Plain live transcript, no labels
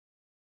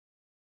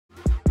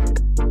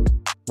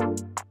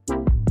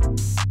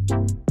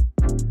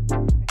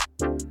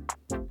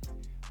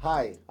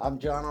Hi, I'm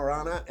John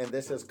Arana, and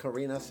this is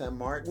Karina San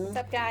Martin. What's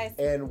up, guys?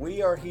 And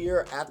we are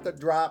here at the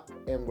drop,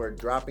 and we're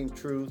dropping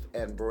truth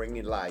and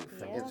bringing life.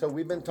 Yeah. And so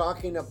we've been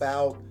talking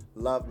about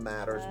love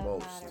matters Love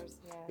most. matters,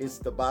 yeah. It's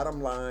the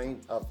bottom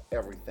line of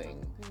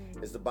everything.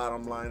 It's the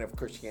bottom line of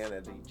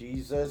Christianity.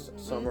 Jesus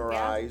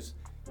summarized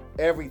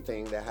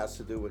everything that has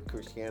to do with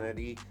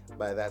Christianity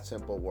by that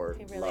simple word,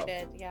 He really love.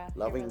 did, yeah. He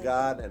Loving really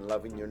God and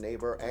loving your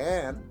neighbor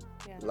and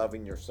Yeah.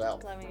 loving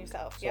yourself. Loving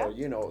yourself, So,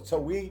 yeah. so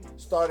we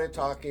started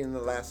talking in the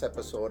last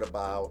episode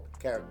about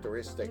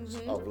characteristics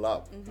of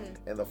love.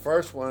 And the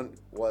first one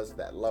was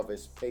that love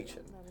is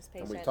patient. Love is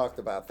And we patient. talked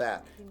about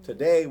that.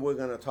 Today, we're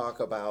going to talk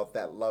about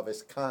that love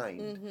is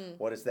kind.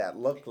 What does that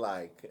look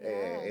like?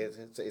 Yeah.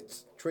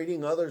 It's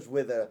treating others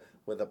with a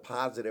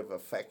positive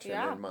affection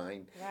Yeah. in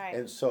mind. Right.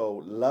 And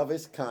so love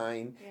is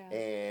kind. Yeah.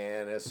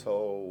 And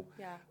so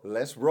Yeah.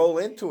 let's roll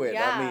into it. I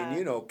Yeah.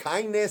 mean,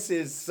 kindness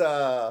is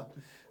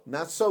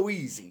not so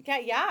easy.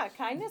 Yeah,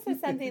 kindness is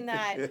something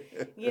that,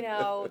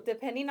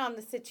 depending on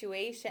the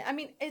situation. I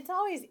mean, it's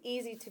always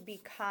easy to be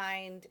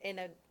kind in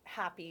a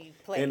happy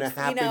place. In a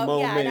happy Yeah, in a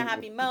moment.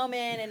 happy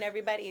moment, and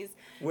everybody's,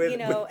 with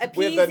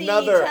appeasing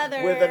another each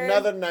other. with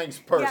another nice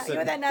person. Yeah,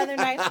 with another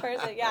nice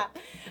person, yeah.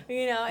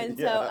 And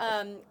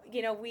Yeah.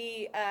 so,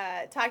 we,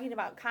 talking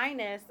about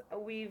kindness,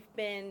 we've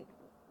been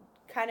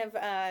kind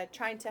of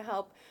trying to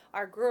help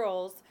our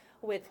girls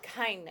with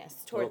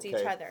kindness towards each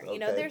Okay, other. okay.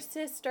 They're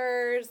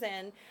sisters,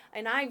 and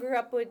I grew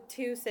up with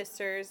two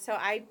sisters, so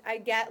I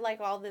get like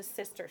all this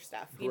sister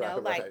stuff,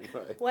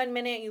 Right. 1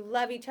 minute you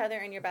love each other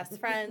and you're best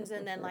friends,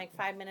 and then like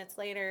 5 minutes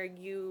later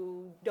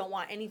you don't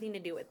want anything to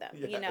do with them,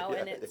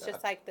 and it's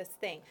just like this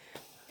thing.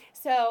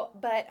 So,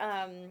 but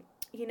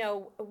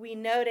we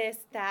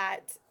noticed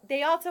that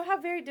they also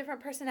have very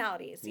different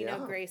personalities, Yeah,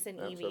 Grace and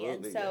Evie.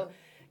 And absolutely, so,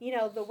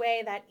 the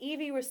way that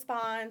Evie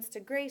responds to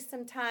Grace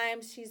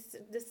sometimes, she's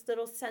this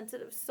little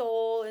sensitive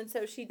soul. And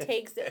so she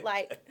takes it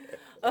like,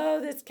 oh,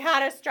 this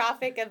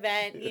catastrophic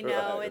event, Right,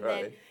 and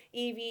right. then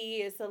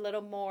Evie is a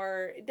little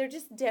more, they're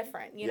just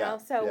different, Yeah,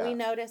 So yeah. we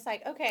noticed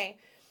like, okay,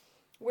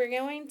 we're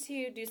going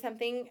to do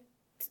something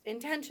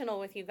intentional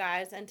with you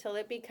guys until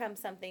it becomes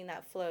something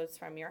that flows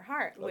from your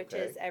heart, which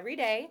Okay. is every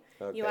day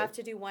you Okay. have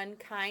to do one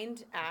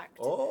kind act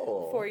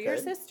Oh, for your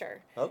okay.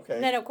 sister. Okay.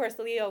 And then of course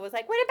Leo was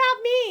like, "What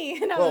about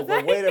me?" And I Well, was but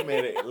like, wait a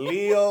minute.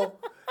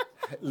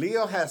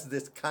 Leo has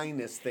this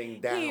kindness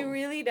thing down. He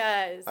really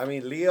does. I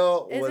mean,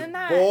 Leo was Isn't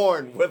that-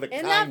 born with a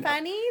Isn't kind that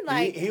funny? heart.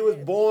 Like he was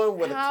born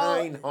with a how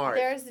kind heart.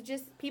 There's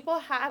just people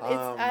have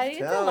it's a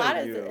telling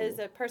lot you. is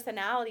a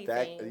personality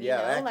That, thing,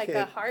 that like kid,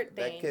 a heart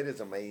thing. That kid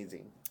is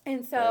amazing.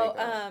 And There you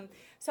so,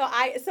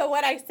 go. so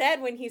what I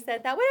said when he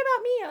said that, "What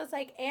about me?" I was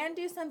like, "And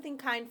do something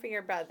kind for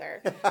your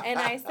brother." And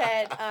I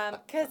said,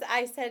 because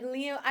I said,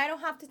 Leo, I don't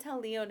have to tell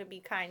Leo to be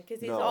kind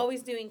because he's No,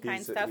 always doing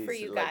kind stuff for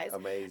he's, you like, guys.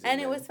 amazing,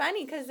 And it man. was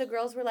funny because the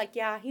girls were like,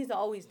 "Yeah, he's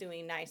always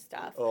doing nice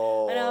stuff."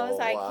 Oh, And I was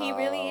like, "He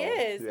really wow.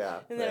 is." Yeah,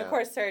 And then yeah. of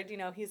course, third,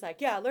 he's like,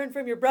 "Yeah, learn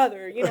from your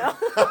brother,"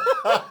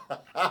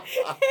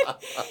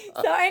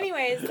 So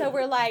anyways, so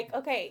we're like,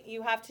 okay,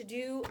 you have to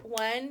do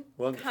one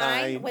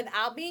kind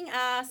without being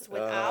asked,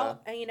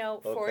 without,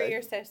 for okay.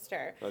 your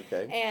sister.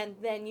 Okay. And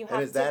then you have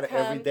And is to that come.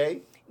 every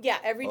day? Yeah,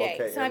 every day.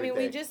 Okay, So I every mean,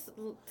 we day. just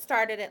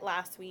started it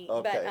last week,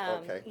 Okay,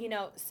 but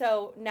okay.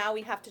 so now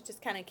we have to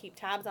just kind of keep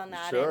tabs on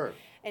that Sure.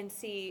 and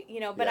see,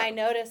 But Yeah. I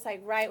noticed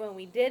like right when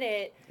we did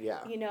it,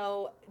 Yeah.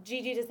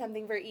 Gigi did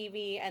something for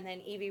Evie, and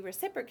then Evie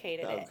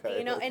reciprocated it.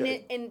 Okay,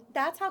 okay. And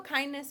that's how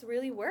kindness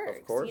really works.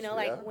 Of course,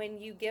 like yeah. when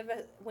you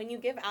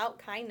give out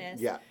kindness,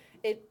 Yeah.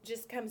 it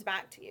just comes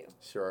back to you.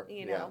 Sure. You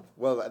Yeah. know.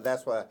 Well,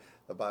 that's why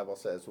the Bible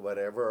says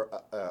whatever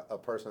a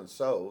person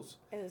sows,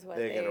 Is what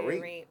they're gonna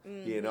reap. reap.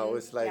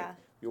 It's like Yeah.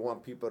 you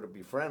want people to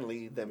be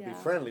friendly, then be Yeah.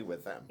 friendly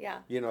with them. Yeah.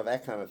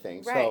 That kind of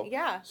thing. Right, So,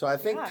 yeah, So I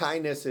think yeah.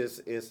 kindness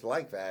is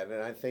like that,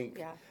 and I think,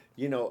 Yeah.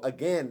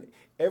 again,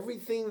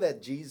 everything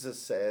that Jesus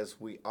says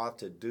we ought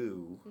to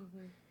do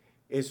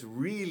is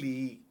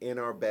really in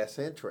our best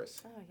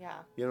interest. Oh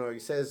yeah. He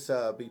says,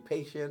 be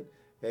patient.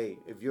 Hey,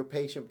 if you're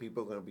patient,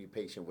 people are going to be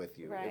patient with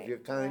you. Right, If you're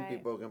kind, right.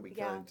 people are going to be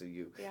Yeah, kind to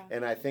you. yeah.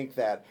 And I think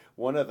that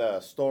one of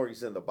the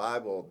stories in the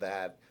Bible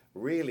that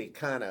really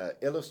kind of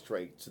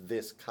illustrates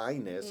this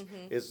kindness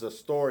is the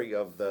story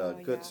of the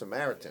Oh, Good yeah.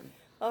 Samaritan.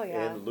 Oh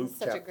yeah. In Luke It's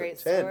such a chapter great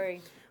 10.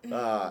 story.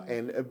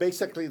 And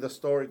basically the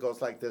story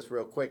goes like this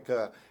real quick.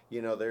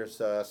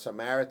 There's a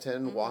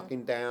Samaritan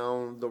walking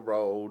down the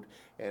road,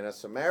 and a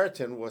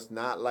Samaritan was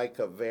not like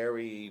a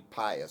very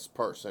pious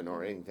person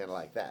or anything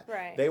like that.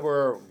 Right. They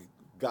were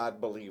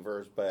God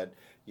believers, but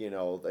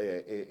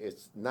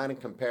it's not in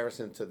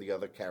comparison to the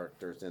other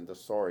characters in the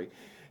story.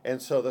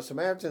 And so the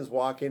Samaritan's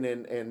walking,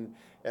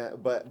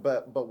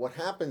 but what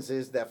happens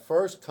is that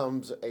first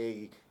comes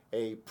a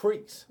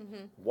priest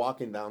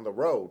walking down the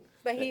road.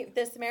 But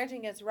the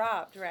Samaritan gets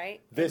robbed,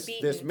 right? And This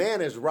beaten.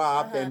 man is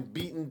robbed and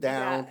beaten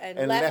down Yeah,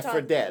 and left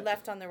for dead.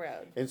 Left on the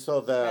road. And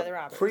so by the the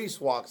robbers.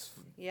 priest walks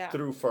Yeah.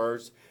 through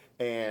first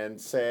and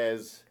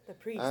says, The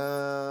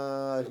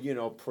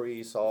priest.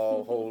 Priests,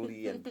 all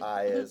holy and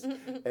pious.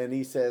 And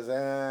he says,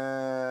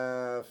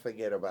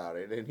 forget about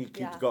it. And he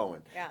keeps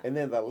going. Yeah. And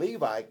then the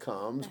Levite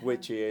comes,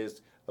 which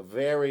is a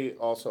very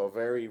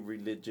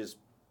religious,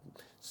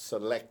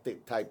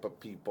 selected type of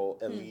people,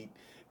 elite.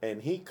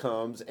 And he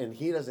comes, and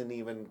he doesn't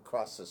even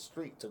cross the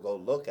street to go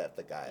look at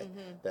the guy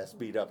that's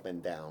beat up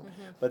and down.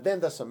 But then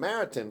the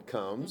Samaritan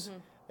comes,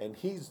 and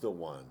he's the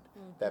one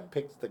that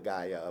picks the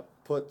guy up,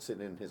 puts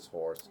it in his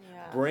horse,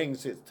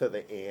 brings it to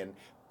the inn,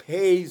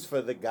 pays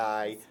for the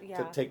guy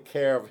to take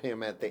care of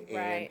him at the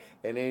inn,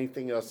 and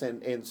anything else.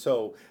 And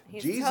so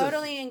he's Jesus...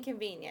 totally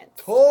inconvenienced.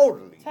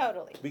 Totally.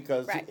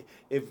 Because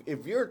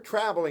if you're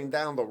traveling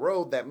down the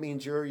road, that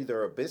means you're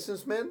either a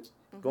businessman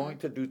going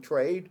to do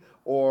trade,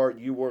 or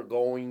you were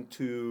going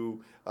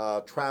to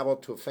travel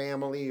to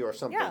family or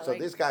something. So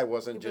this guy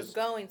wasn't just... He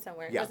was going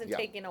somewhere. He wasn't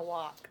taking a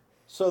walk.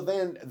 So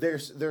then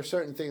there's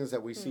certain things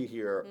that we see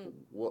here,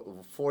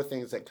 4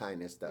 things that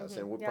kindness does,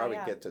 and we'll probably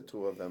get to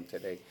 2 of them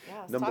today.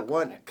 Number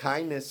 1,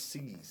 kindness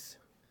sees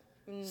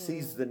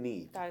the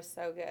need. That is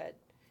so good.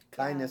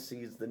 Kindness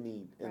sees the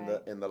need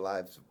in the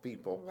lives of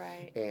people.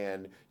 Right.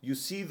 And you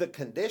see the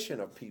condition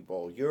of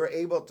people. You're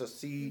able to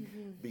see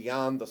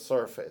beyond the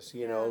surface,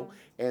 you know.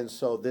 And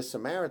so this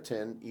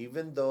Samaritan,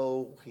 even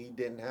though he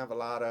didn't have a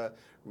lot of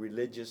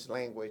religious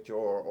language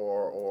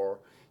or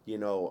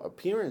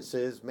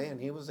appearances, man,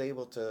 he was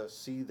able to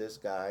see this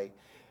guy,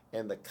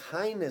 and the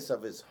kindness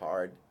of his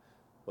heart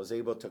was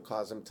able to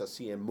cause him to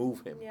see and move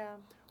him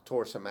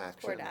toward some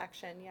action. Toward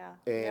action,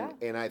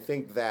 And I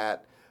think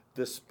that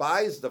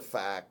despite the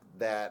fact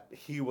that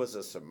he was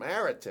a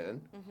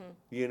Samaritan,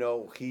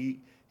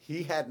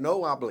 he had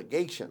no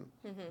obligation.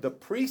 The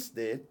priest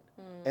did,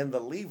 and the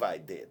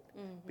Levite did.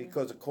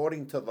 Because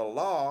according to the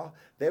law,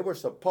 they were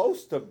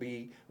supposed to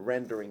be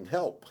rendering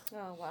help.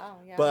 Oh, wow,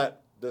 yeah.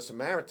 But the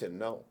Samaritan,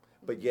 no.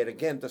 But yet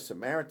again, the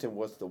Samaritan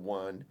was the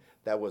one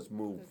that was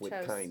moved with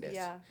kindness.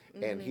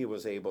 And he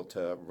was able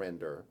to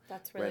render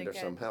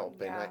some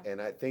help.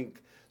 And I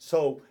think,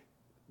 so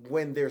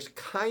when there's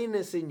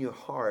kindness in your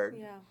heart,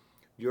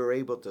 you're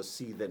able to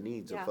see the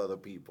needs of other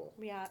people.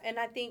 Yeah, and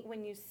I think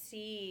when you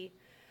see,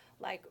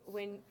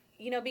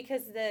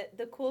 because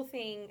the cool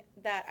thing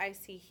that I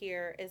see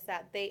here is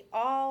that they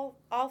all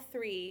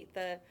 3,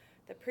 the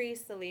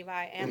priest, the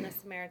Levi, and the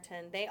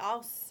Samaritan, they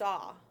all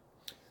saw.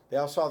 They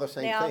all saw the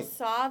same thing. They all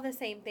saw the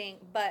same thing,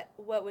 but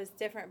what was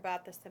different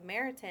about the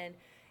Samaritan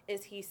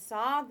is he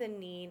saw the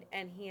need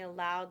and he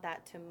allowed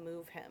that to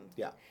move him.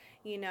 Yeah.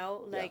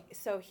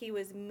 So he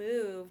was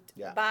moved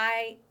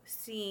by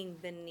seeing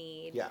the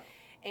need. Yeah.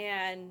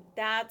 And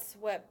that's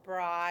what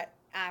brought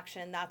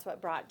action. That's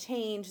what brought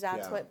change.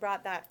 That's what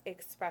brought that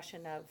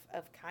expression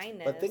of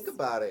kindness. But think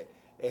about it.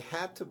 It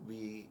had to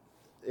be,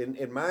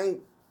 in my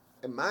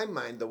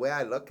mind, the way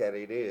I look at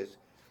it is,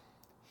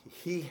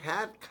 he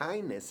had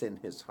kindness in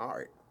his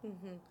heart.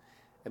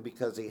 And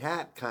because he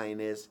had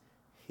kindness,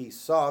 he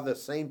saw the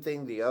same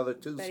thing the other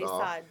 2 but saw. He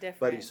saw it different.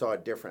 But he saw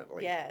it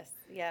differently. Yes.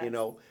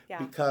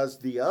 Because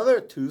the other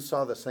 2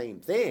 saw the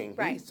same thing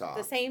he saw.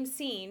 The same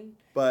scene,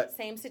 but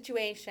same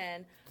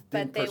situation,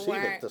 but they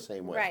weren't it the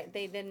same way. Right,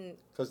 they didn't.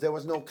 Because there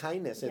was no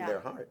kindness in their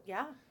heart.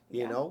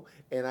 You know?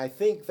 And I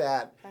think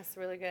that... That's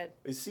really good.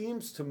 It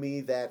seems to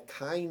me that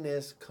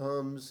kindness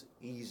comes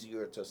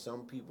easier to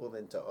some people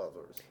than to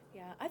others.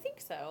 Yeah, I think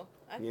so.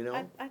 I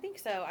think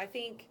so. I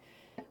think,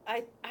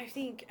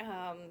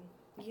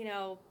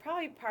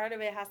 probably part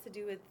of it has to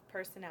do with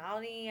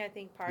personality. I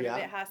think part of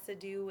it has to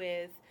do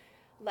with,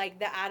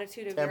 the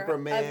attitude of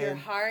your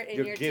heart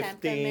and your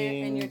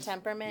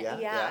temperament.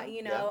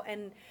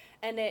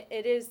 And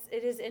it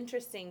is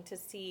interesting to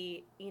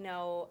see,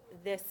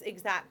 this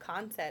exact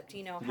concept,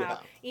 how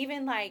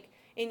even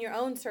in your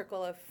own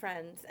circle of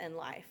friends in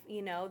life,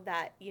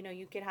 that,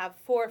 you could have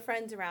 4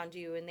 friends around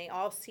you and they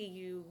all see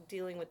you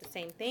dealing with the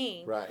same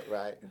thing.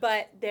 Right.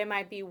 But there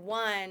might be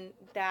one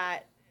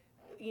that,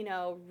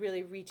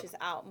 really reaches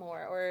out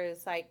more, or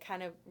is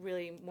kind of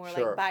really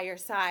more by your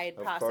side,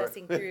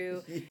 processing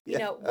through,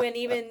 when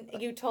even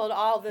you told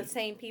all the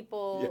same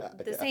people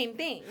the same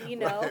thing,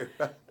 Right.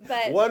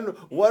 But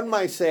one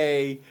might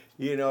say,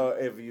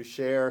 if you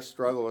share a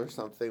struggle or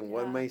something,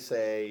 one may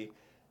say,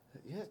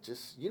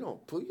 just,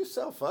 pull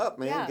yourself up,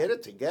 man, get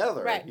it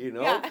together, right.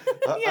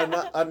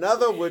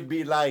 Another would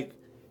be like,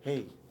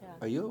 hey,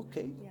 are you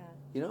okay?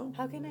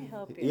 How can I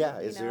help you? Yeah,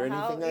 is there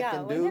anything I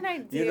can do? What can I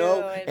do?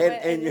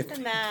 And this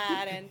and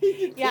that, and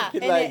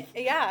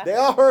they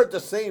all heard the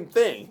same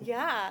thing.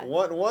 Yeah.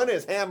 One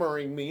is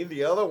hammering me,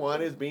 the other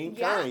one is being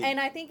kind. And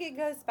I think it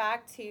goes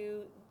back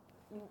to,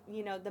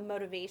 the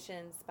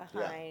motivations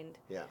behind,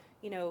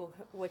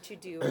 what you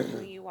do and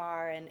who you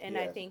are, and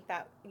I think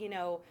that,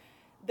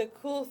 the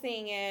cool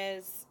thing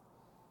is,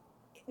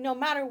 no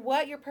matter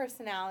what your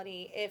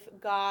personality, if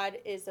God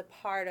is a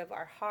part of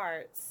our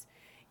hearts,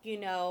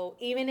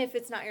 even if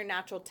it's not your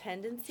natural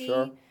tendency,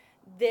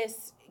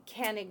 this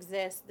can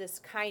exist, this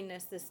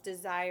kindness, this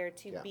desire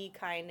to be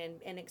kind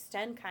and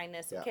extend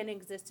kindness can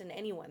exist in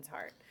anyone's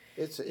heart.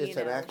 It's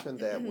an action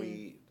that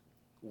we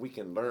we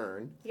can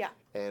learn. Yeah.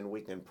 And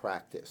we can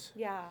practice.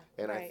 Yeah.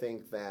 And right. I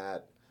think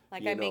that,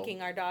 like I'm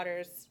making our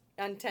daughters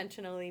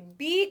intentionally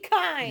be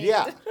kind.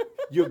 Yeah.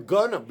 You're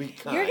gonna be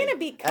kind. You're gonna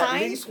be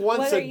kind at least once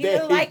whether a day.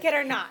 you like it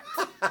or not.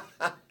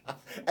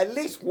 At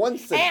least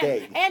once a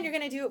day. And you're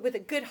gonna do it with a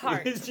good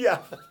heart.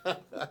 Yeah.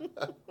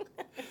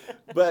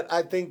 But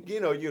I think, you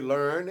know, you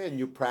learn and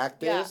you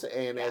practice,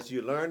 and as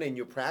you learn and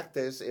you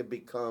practice, it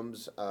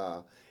becomes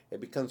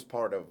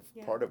part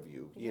of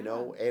you, you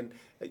know. And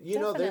you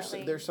know,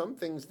 there's some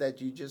things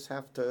that you just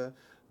have to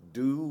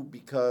do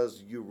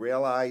because you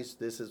realize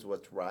this is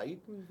what's right,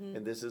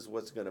 and this is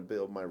what's going to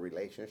build my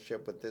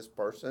relationship with this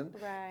person.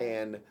 Right.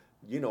 And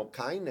you know,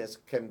 kindness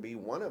can be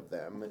one of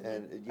them.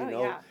 And you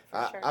sure.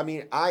 I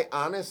mean, I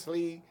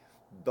honestly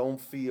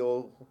don't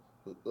feel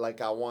like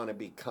I want to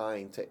be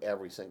kind to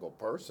every single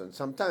person.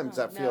 Sometimes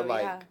I feel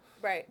like,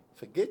 right.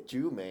 Forget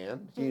you,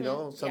 man. You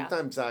know,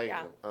 sometimes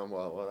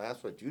well,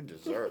 that's what you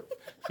deserve.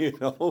 You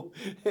know,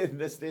 and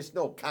there's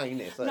no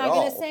kindness at all. I'm not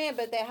gonna say it,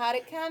 but they had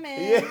it coming.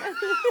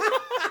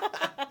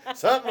 Yeah.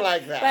 Something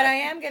like that. But I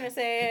am gonna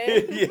say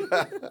it.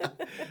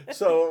 Yeah.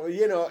 So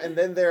you know, and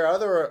then there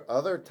are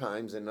other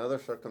times and other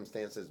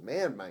circumstances.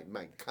 Man,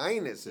 my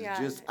kindness is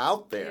just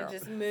out there, you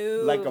just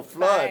move like a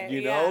flood.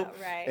 You know,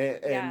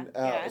 right? And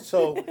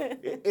so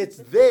it's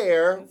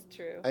there. It's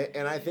true.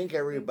 And I think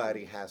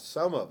everybody has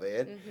some of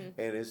it,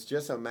 and it's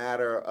just a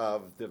matter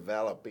of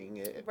developing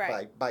it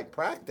by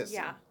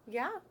practicing.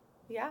 Yeah.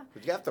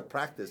 But you have to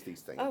practice these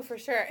things. Oh, for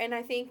sure. And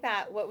I think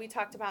that what we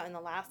talked about in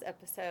the last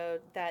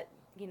episode, that,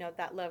 you know,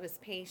 that love is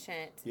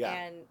patient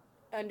and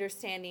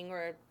understanding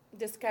or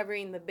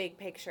discovering the big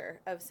picture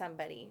of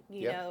somebody,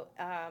 you know,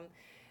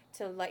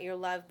 to let your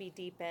love be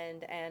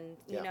deepened and,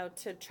 you know,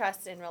 to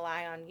trust and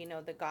rely on, you know,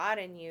 the God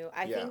in you.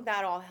 I think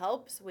that all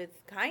helps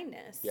with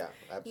kindness. Yeah,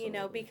 absolutely. You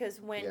know, because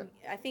when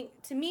I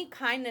think, to me,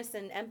 kindness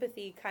and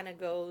empathy kind of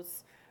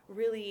goes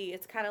really,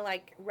 it's kind of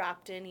like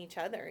wrapped in each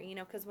other, you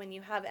know, because when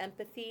you have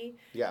empathy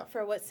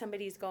for what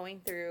somebody's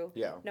going through,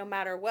 no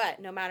matter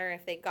what, no matter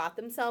if they got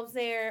themselves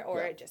there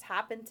or it just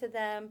happened to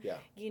them,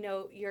 you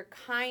know, your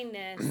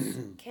kindness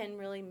can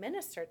really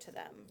minister to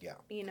them,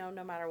 you know,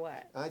 no matter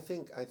what. I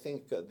think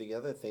the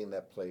other thing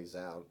that plays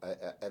out,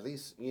 at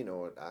least, you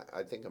know,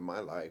 I think in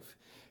my life,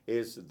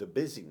 is the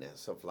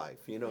busyness of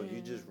life. You know,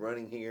 you're just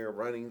running here,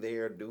 running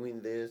there, doing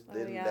this,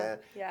 doing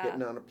that,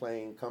 getting on a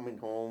plane, coming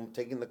home,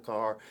 taking the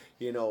car,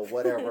 you know,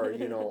 whatever,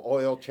 you know,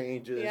 oil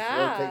changes,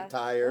 rotate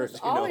tires,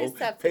 you know,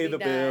 pay the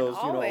bills,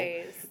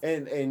 always.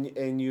 You know,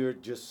 and you're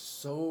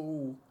just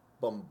so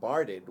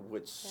bombarded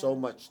with so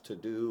much to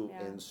do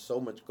and so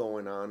much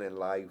going on in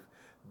life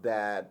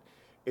that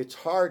it's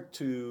hard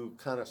to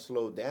kind of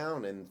slow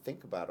down and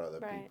think about other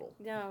people.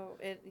 No,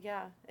 it is.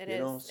 You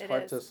know, it's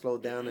hard to slow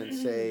down and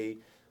say,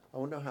 I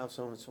wonder how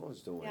so-and-so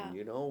is doing,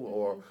 you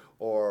know,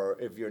 or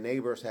if your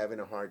neighbor's having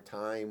a hard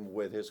time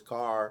with his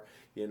car,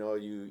 you know,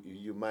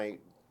 you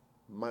might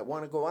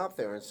want to go out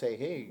there and say,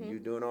 hey, you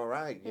doing all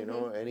right? You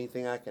know,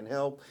 anything I can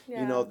help?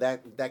 You know,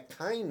 that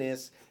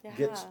kindness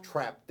gets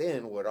trapped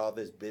in with all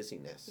this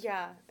busyness.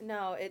 Yeah,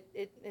 no,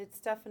 it's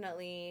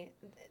definitely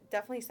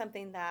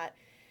something that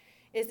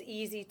is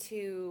easy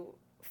to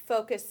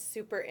focus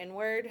super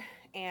inward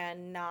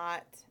and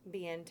not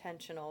be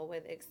intentional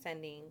with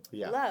extending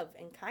love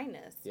and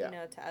kindness, you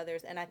know, to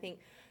others. And I think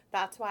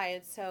that's why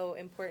it's so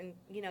important,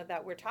 you know,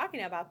 that we're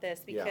talking about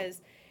this,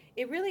 because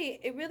it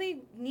really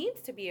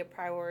needs to be a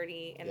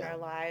priority in our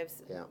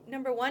lives.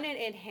 Number one, it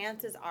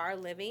enhances our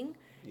living,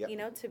 you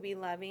know, to be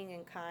loving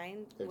and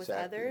kind with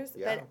others.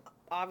 But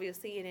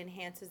obviously it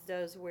enhances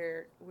those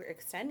we're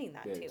extending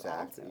that to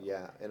also.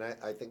 Yeah, and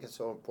I think it's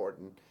so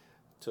important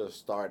to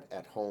start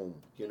at home,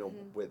 you know,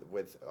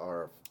 with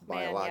our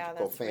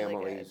biological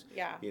families,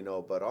 really you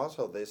know, but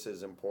also this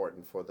is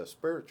important for the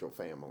spiritual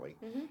family,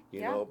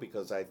 you know,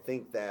 because I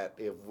think that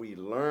if we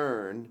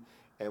learn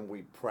and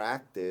we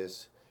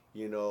practice,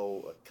 you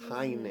know,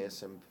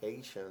 kindness and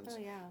patience,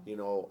 you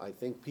know, I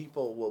think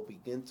people will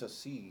begin to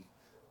see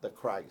the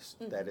Christ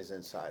that is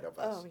inside of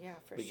us. Oh, yeah,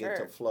 for begin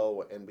to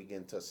flow and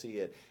begin to see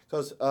it.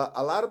 Because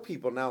a lot of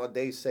people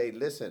nowadays say,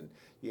 listen,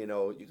 you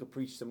know, you can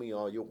preach to me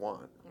all you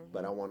want,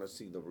 but I want to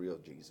see the real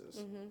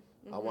Jesus.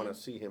 I want to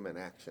see him in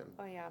action.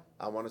 Oh, yeah.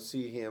 I want to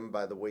see him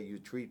by the way you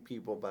treat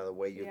people, by the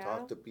way you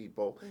talk to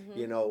people,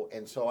 you know.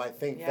 And so I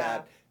think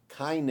that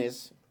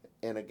kindness,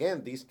 and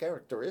again, these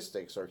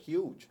characteristics are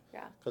huge.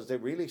 Yeah. Because they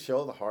really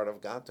show the heart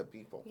of God to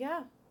people.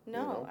 Yeah. No,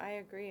 you know? I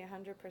agree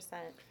 100%.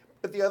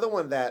 But the other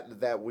one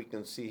that we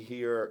can see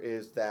here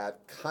is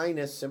that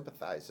kindness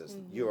sympathizes.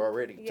 You're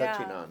already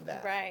touching on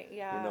that. Right,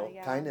 yeah. You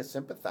know, kindness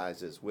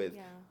sympathizes with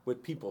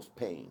people's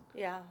pain.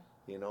 Yeah.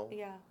 You know?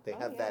 Yeah. They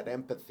have that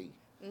empathy.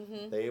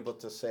 They're able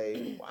to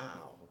say,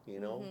 wow, you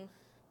know,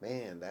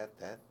 man,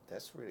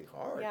 that's really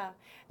hard. Yeah.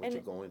 What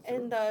you're going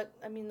through.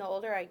 And the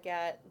older I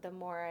get, the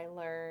more I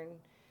learn,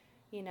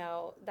 you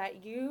know,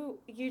 that you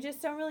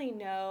just don't really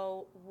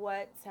know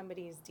what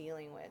somebody's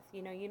dealing with.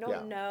 You know, you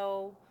don't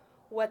know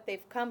what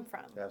they've come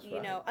from, That's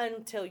you know,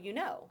 until you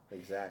know.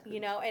 Exactly. You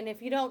know, and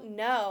if you don't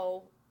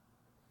know,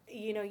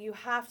 you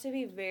have to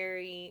be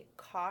very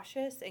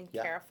cautious and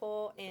Yeah.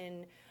 careful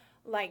in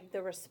like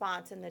the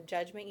response and the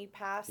judgment you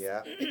pass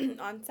Yeah.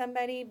 on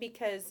somebody,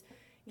 because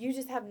you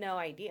just have no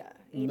idea,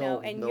 No,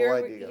 and no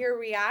idea. your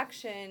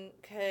reaction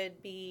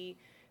could be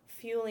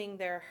fueling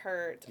their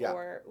hurt, Yeah.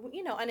 or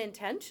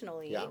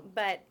unintentionally. Yeah.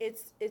 But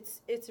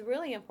it's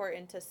really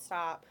important to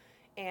stop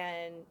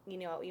and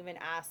even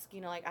ask,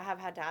 like I have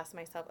had to ask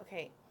myself,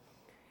 okay,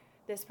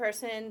 this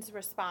person's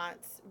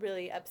response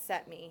really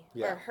upset me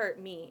Yeah. or hurt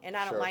me, and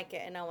I don't Sure. like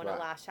it, and I want Right. to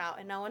lash out,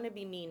 and I want to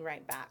be mean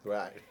right back.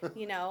 Right.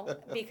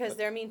 Because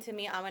they're mean to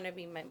me, I'm going to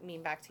be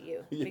mean back to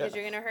you. Yeah. Because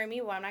you're going to hurt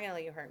me, well, I'm not going to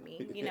let you hurt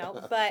me, Yeah.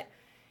 But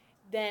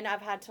then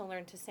I've had to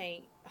learn to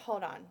say,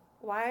 hold on,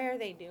 why are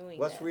they doing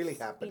What's this? really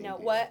happening here?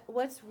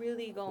 What's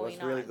really going What's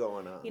on? really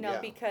going on? Yeah.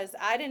 Because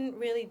I didn't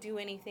really do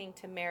anything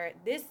to merit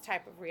this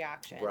type of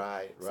reaction.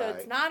 Right. So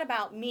it's not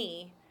about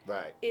me.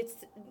 Right. It's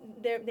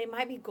they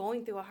might be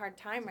going through a hard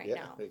time right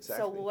now.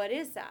 Exactly. So what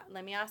is that?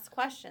 Let me ask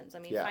questions.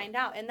 Let me find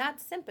out. And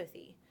that's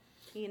sympathy,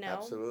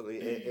 Absolutely.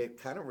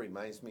 It kind of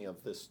reminds me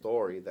of this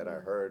story that I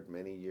heard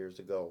many years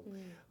ago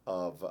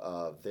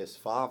of this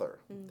father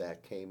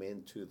that came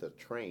into the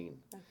train,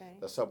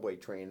 the subway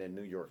train in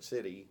New York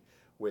City,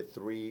 with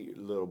 3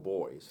 little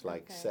boys,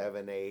 like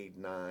 7, 8,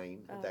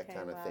 9, that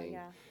kind of thing.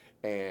 Yeah.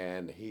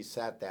 And he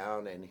sat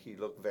down and he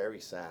looked very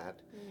sad,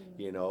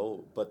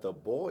 but the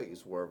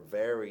boys were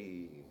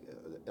very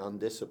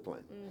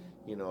undisciplined.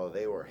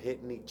 They were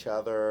hitting each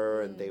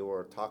other and they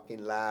were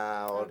talking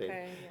loud.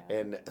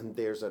 And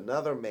there's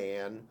another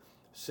man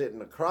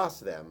sitting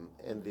across them,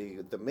 and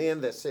the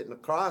man that's sitting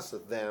across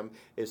of them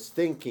is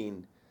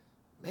thinking,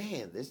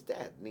 man, this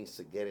dad needs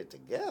to get it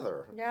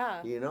together.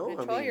 Yeah.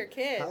 Control your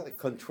kids.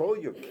 Control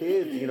your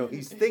kids.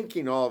 He's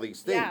thinking all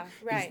these things. Yeah,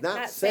 right. He's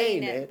not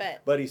saying it,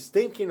 but he's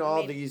thinking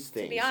all these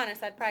things. To be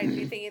honest, I'd probably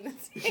be thinking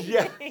the same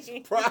Yes,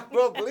 thing.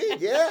 probably,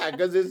 yeah,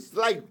 because it's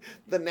like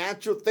the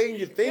natural thing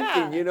you're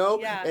thinking,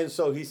 Yeah. And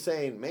so he's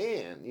saying,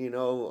 man,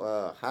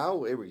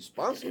 how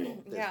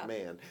irresponsible this Yeah.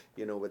 man,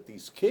 with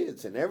these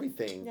kids and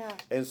everything. Yeah.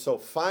 And so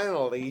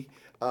finally,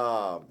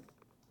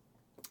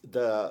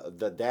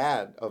 the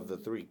dad of the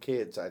 3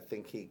 kids, I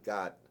think he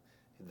got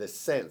the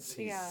sense.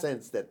 He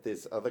sensed that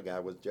this other guy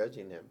was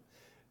judging him.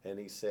 And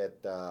he said,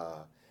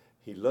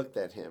 he looked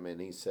at him and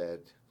he said,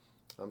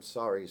 I'm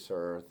sorry,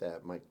 sir,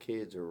 that my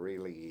kids are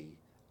really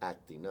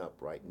acting up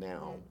right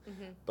now.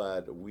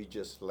 But we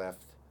just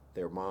left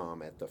their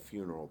mom at the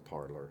funeral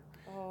parlor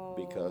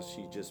because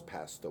she just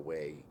passed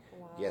away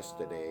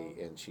yesterday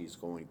and she's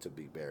going to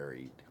be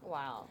buried.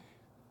 Wow.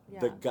 Yeah.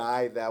 The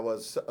guy that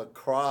was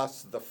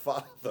across the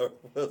father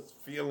was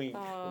feeling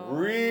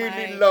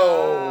really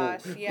low.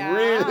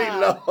 Really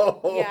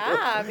low.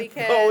 Yeah,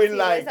 because going he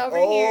like, was over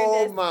here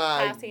just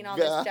passing all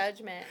this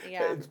judgment.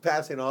 Yeah. It's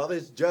passing all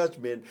this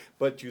judgment,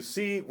 but you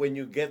see, when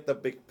you get the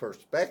big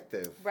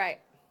perspective,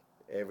 right,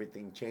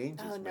 everything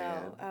changes, oh no.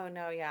 man. Oh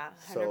no, yeah.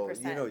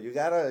 100%. So, you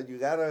gotta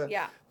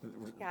Yeah.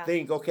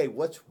 think, okay,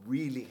 what's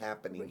really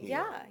happening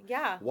here?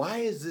 Yeah. Why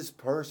is this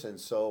person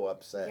so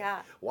upset?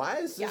 Yeah. Why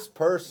is this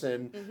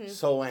person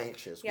so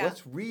anxious? Yeah.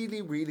 What's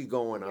really, really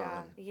going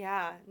on?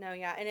 Yeah. No,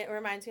 yeah. And it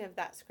reminds me of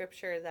that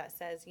scripture that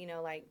says,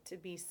 like to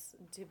be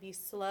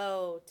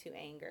slow to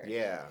anger.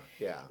 Yeah.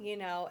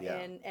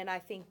 And I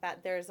think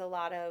that there's a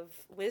lot of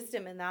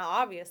wisdom in that,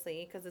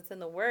 obviously, because it's in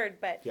the word,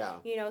 but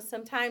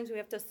sometimes we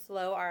have to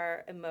slow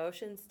our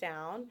emotions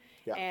down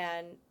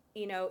and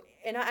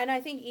and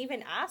I think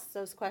even ask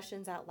those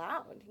questions out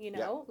loud,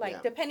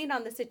 depending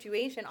on the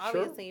situation,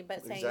 obviously,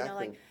 but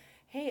saying,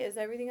 hey, is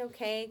everything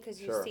okay? Because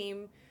you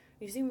seem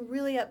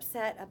really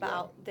upset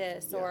about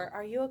this, or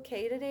are you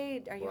okay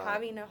today? Are you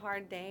having a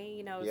hard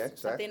day?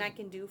 Something I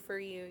can do for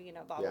you,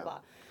 blah,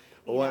 blah,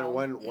 blah.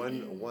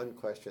 One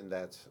question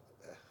that's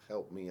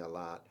helped me a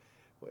lot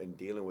in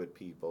dealing with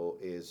people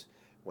is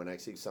when I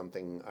see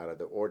something out of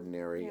the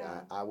ordinary,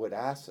 I would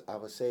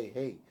say,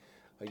 hey,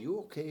 are you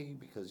okay?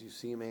 Because you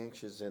seem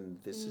anxious and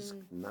this is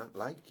not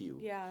like you.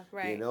 Yeah,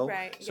 right.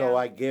 Right. So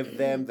I give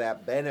them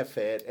that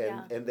benefit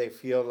and they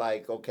feel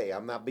like, okay,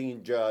 I'm not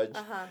being judged.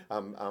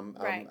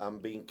 I'm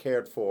being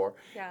cared for.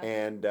 Yeah.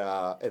 And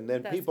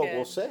then That's people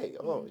will good. say,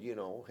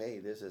 oh, hey,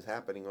 this is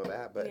happening or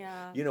that. But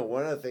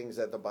one of the things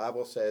that the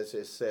Bible says,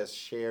 it says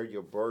share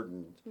your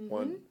burden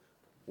one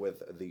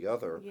with the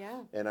other.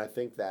 Yeah. And I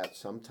think that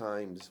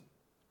sometimes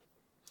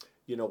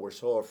we're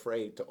so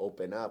afraid to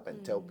open up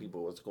and tell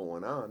people what's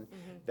going on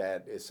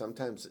that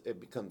sometimes it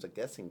becomes a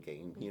guessing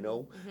game,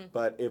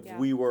 But if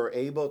we were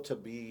able to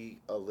be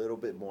a little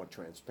bit more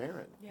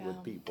transparent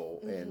with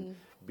people and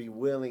be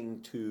willing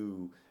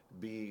to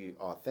be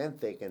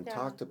authentic and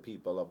talk to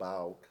people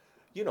about,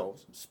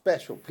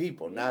 special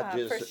people, not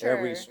just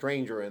every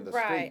stranger in the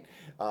street.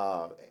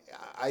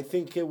 I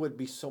think it would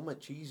be so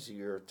much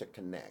easier to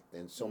connect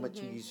and so much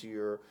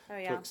easier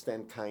to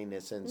extend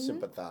kindness and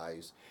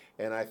sympathize.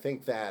 And I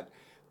think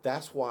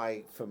that's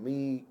why, for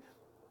me,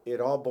 it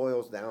all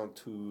boils down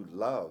to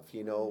love.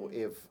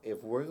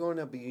 If we're going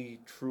to be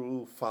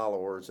true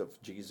followers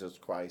of Jesus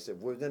Christ, if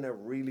we're going to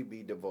really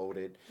be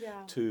devoted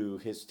to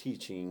his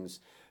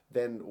teachings,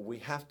 then we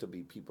have to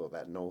be people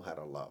that know how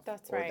to love.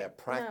 That's or right. that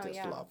practice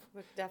love.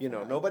 Definitely. You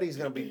know, nobody's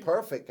going to be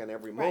perfect in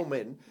every Right,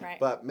 moment, right.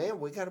 but man,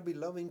 we got to be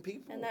loving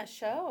people. And that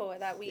show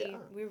that we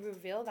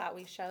reveal that,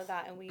 we show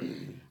that, and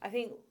we, I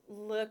think,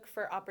 look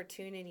for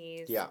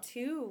opportunities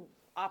to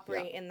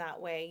operate in that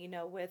way, you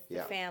know, with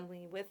the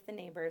family, with the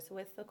neighbors,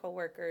 with the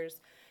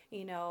coworkers,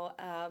 you know,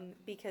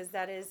 because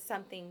that is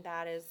something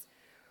that is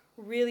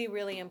really,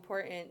 really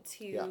important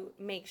to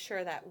make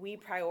sure that we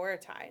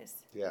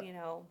prioritize, you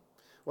know.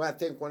 Well, I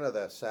think one of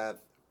the sad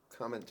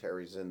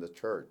commentaries in the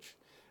church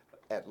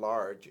at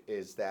large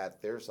is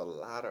that there's a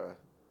lot of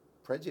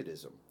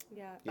prejudice.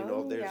 Yeah. You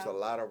know, there's a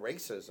lot of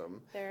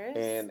racism. There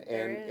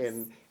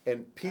is.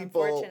 And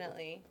people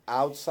unfortunately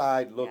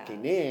outside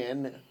looking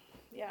in,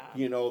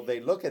 you know,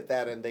 they look at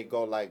that and they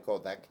go like, oh,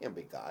 that can't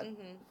be God.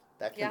 Mm-hmm.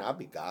 That cannot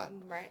be God.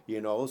 Right.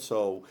 You know,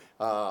 so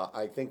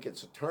I think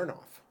it's a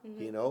turnoff,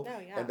 you know.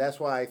 Oh, and that's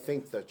why I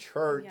think the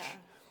church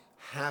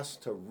has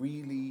to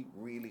really,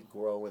 really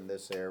grow in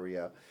this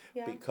area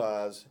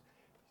because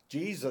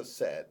Jesus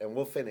said, and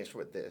we'll finish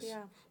with this,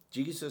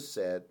 Jesus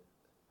said,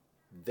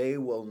 they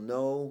will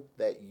know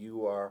that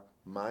you are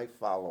my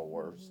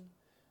followers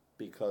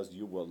because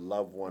you will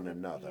love one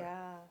another.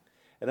 Yeah.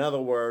 In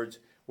other words,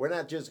 we're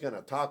not just going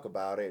to talk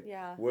about it.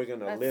 Yeah. We're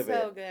going to live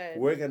so it. Good.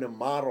 We're going to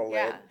model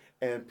it.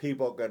 And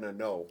people are going to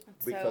know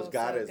because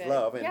God is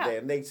love. And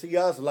then they see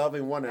us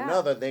loving one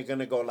another. They're going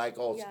to go like,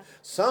 oh,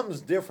 something's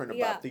different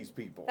about these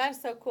people.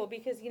 That's so cool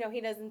because, you know, he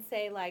doesn't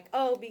say like,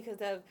 oh,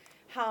 because of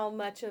how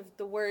much of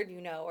the word you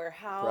know or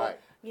how,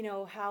 you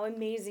know, how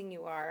amazing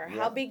you are, or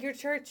how big your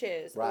church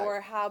is or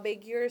how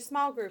big your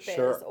small group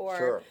is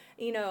or,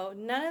 you know,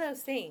 none of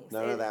those things.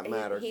 None of that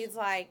matters. He's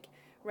like,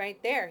 right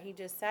there, he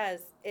just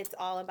says it's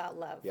all about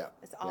love. Yeah.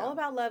 It's all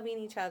about loving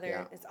each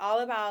other. It's all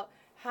about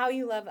how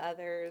you love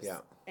others. Yeah.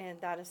 And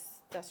that's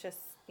just,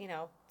 you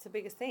know, it's the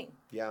biggest thing.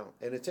 Yeah.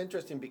 And it's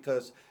interesting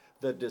because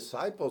the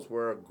disciples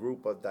were a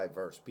group of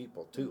diverse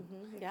people too.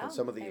 Yeah, and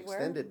some of the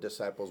extended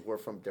disciples were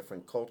from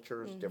different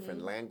cultures,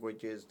 different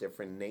languages,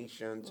 different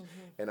nations.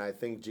 And I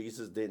think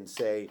Jesus didn't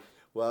say,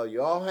 well,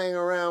 you all hang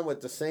around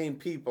with the same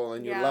people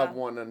and you love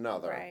one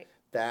another. Right.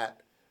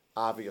 That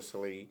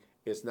obviously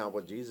is not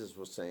what Jesus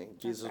was saying.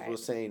 Jesus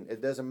was saying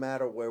it doesn't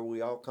matter where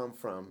we all come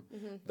from.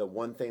 The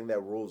one thing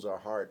that rules our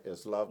heart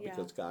is love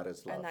because God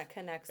is love. And that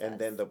connects and us.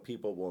 then the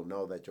people will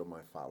know that you're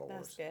my followers.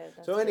 That's good.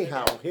 That's so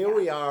anyhow, here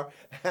we are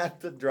at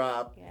the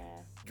drop.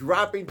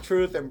 Dropping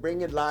truth and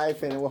bringing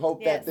life, and we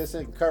hope that this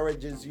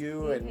encourages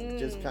you and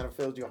just kind of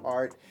fills your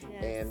heart.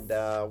 And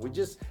we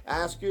just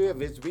ask you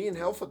if it's being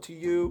helpful to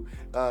you,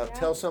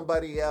 tell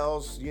somebody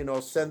else, you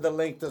know, send the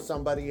link to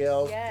somebody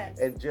else,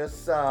 and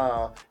just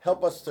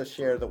help us to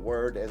share the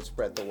word and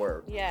spread the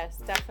word. Yes,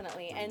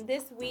 definitely. And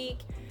this week,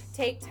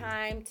 take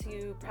time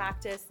to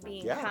practice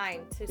being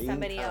kind to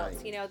somebody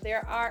else. You know,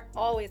 there are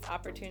always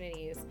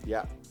opportunities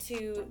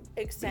to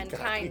extend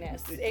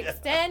kindness.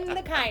 Extend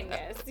the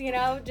kindness, you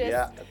know,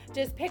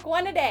 just pick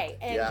one a day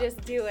and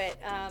just do it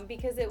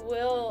because it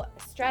will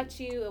stretch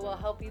you, it will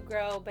help you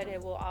grow, but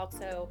it will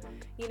also,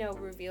 you know,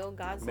 reveal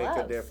God's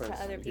love to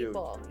other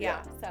people.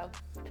 So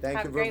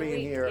thank you for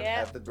being here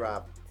at the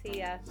drop. See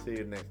ya. See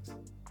you next.